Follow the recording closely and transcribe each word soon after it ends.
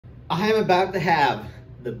I am about to have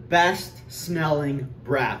the best smelling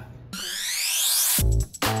breath.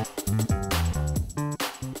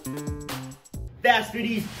 Fast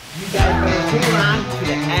Foodies, you guys better hold on to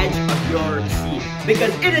the edge of your seat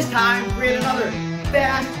because it is time for yet another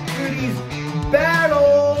Fast Foodies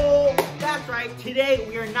battle. That's right, today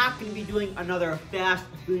we are not going to be doing another Fast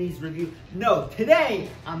Foodies review. No, today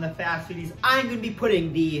on the Fast Foodies, I'm going to be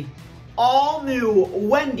putting the all-new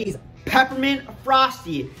Wendy's Peppermint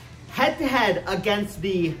Frosty head-to-head against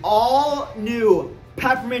the all-new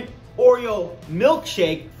Peppermint Oreo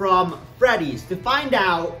milkshake from Freddy's to find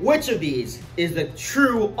out which of these is the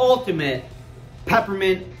true ultimate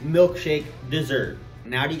peppermint milkshake dessert.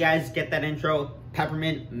 Now do you guys get that intro?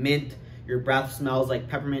 Peppermint, mint, your breath smells like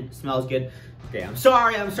peppermint, smells good. Okay, I'm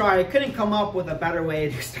sorry, I couldn't come up with a better way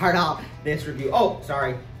to start out this review. Oh,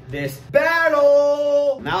 sorry, this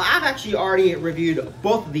battle. Now I've actually already reviewed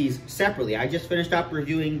both of these separately. I just finished up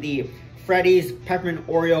reviewing the Freddy's Peppermint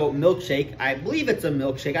Oreo milkshake. I believe it's a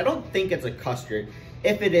milkshake. I don't think it's a custard.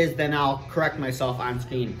 If it is, then I'll correct myself on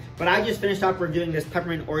screen. But I just finished up reviewing this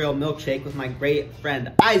Peppermint Oreo milkshake with my great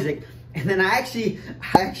friend Isaac. And then I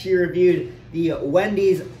actually reviewed the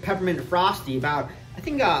Wendy's Peppermint Frosty about, I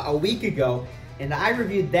think a week ago. And I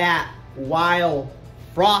reviewed that while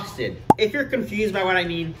frosted. If you're confused by what I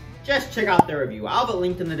mean, just check out the review. I'll have it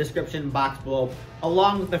linked in the description box below,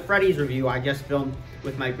 along with the Freddy's review I just filmed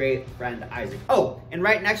with my great friend Isaac. Oh, and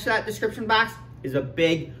right next to that description box is a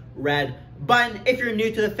big red button. If you're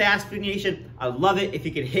new to the Fast Food Nation, I'd love it if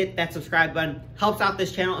you could hit that subscribe button. Helps out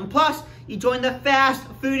this channel. And plus, you join the Fast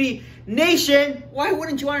Foodie Nation. Why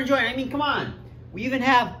wouldn't you want to join? I mean, come on. We even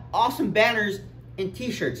have awesome banners and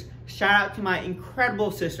t-shirts. Shout out to my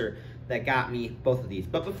incredible sister that got me both of these.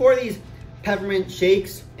 But before these peppermint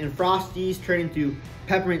shakes and Frosties turn into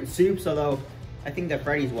peppermint soups, although I think that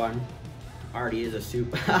Freddy's one already is a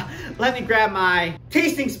soup. Let me grab my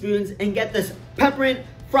tasting spoons and get this Peppermint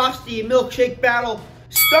Frosty milkshake battle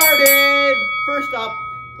started. First up,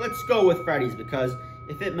 let's go with Freddy's because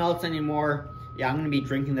if it melts anymore, yeah, I'm gonna be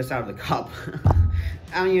drinking this out of the cup.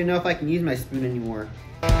 I don't even know if I can use my spoon anymore.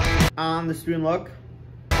 On the spoon, look.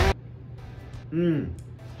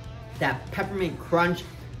 That peppermint crunch,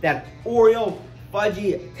 that Oreo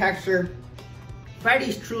fudgy texture.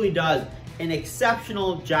 Freddy's truly does an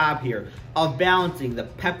exceptional job here of balancing the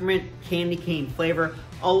peppermint candy cane flavor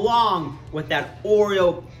along with that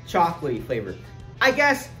Oreo chocolatey flavor. I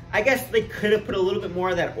guess they could have put a little bit more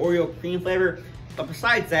of that Oreo cream flavor, but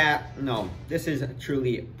besides that, no, this is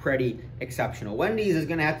truly pretty exceptional. Wendy's is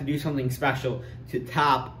gonna have to do something special to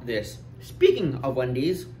top this. Speaking of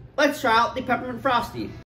Wendy's, let's try out the Peppermint Frosty.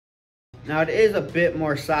 Now it is a bit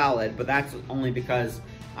more solid, but that's only because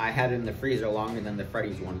I had it in the freezer longer than the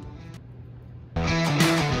Freddy's one.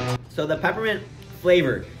 So the peppermint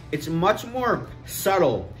flavor, it's much more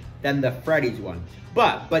subtle than the Freddy's one.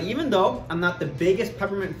 But even though I'm not the biggest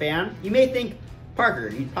peppermint fan, you may think, Parker,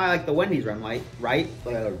 you'd probably like the Wendy's one, right?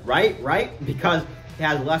 Because it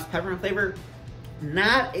has less peppermint flavor?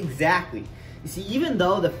 Not exactly. You see, even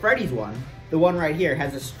though the Freddy's one, the one right here,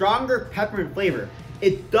 has a stronger peppermint flavor,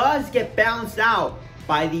 it does get balanced out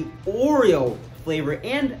by the Oreo flavor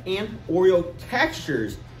and Oreo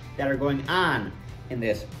textures that are going on in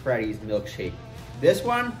this Freddy's milkshake. This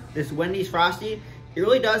one, this Wendy's Frosty, it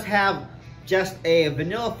really does have just a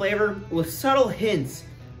vanilla flavor with subtle hints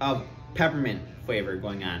of peppermint flavor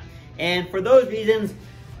going on. And for those reasons,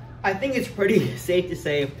 I think it's pretty safe to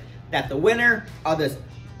say that the winner of this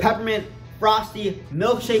Peppermint Frosty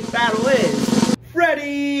milkshake battle is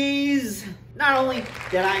Freddy's. Not only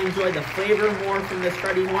did I enjoy the flavor more from this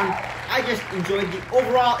Freddy's one, I just enjoyed the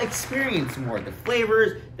overall experience more. The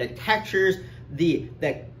flavors, the textures, the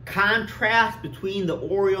contrast between the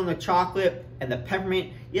Oreo and the chocolate and the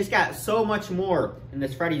peppermint. You just got so much more in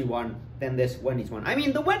this Freddy's one than this Wendy's one. I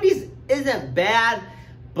mean, the Wendy's isn't bad,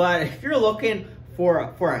 but if you're looking for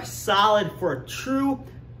a true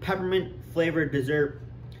peppermint flavored dessert,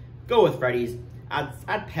 go with Freddy's.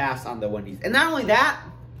 I'd pass on the Wendy's. And not only that,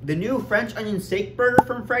 the new French onion steak burger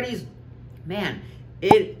from Freddy's, man,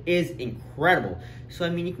 it is incredible. So, I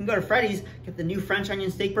mean, you can go to Freddy's, get the new French onion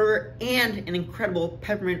steak burger, and an incredible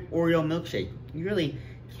peppermint Oreo milkshake. You really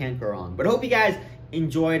can't go wrong. But I hope you guys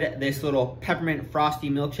enjoyed this little Peppermint Frosty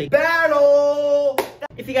milkshake battle.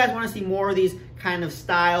 If you guys want to see more of these kind of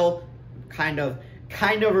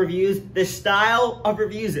reviews, the style of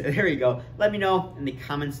reviews, there you go. Let me know in the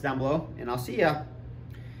comments down below, and I'll see ya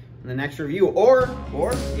in the next review, or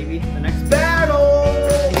maybe the next battle.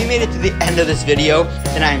 If you made it to the end of this video,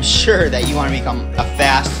 then I'm sure that you want to become a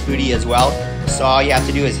Fast Foodie as well. So all you have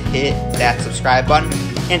to do is hit that subscribe button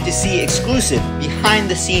And to see exclusive behind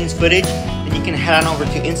the scenes footage, then you can head on over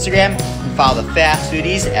to Instagram and follow the Fast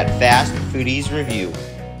Foodies at Fast Foodies Review.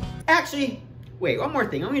 Actually, wait, one more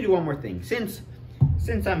thing. Let me do one more thing. Since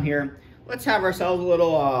I'm here, let's have ourselves a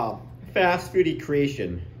little fast foodie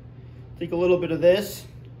creation. Take a little bit of this.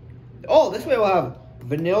 Oh, this way we'll have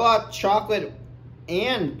vanilla, chocolate,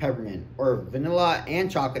 and peppermint. Or vanilla and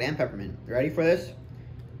chocolate and peppermint. You ready for this?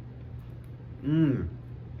 Mmm.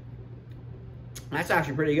 That's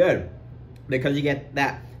actually pretty good. Because you get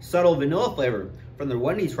that subtle vanilla flavor from the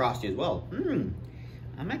Wendy's Frosty as well. Mmm.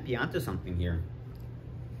 I might be onto something here.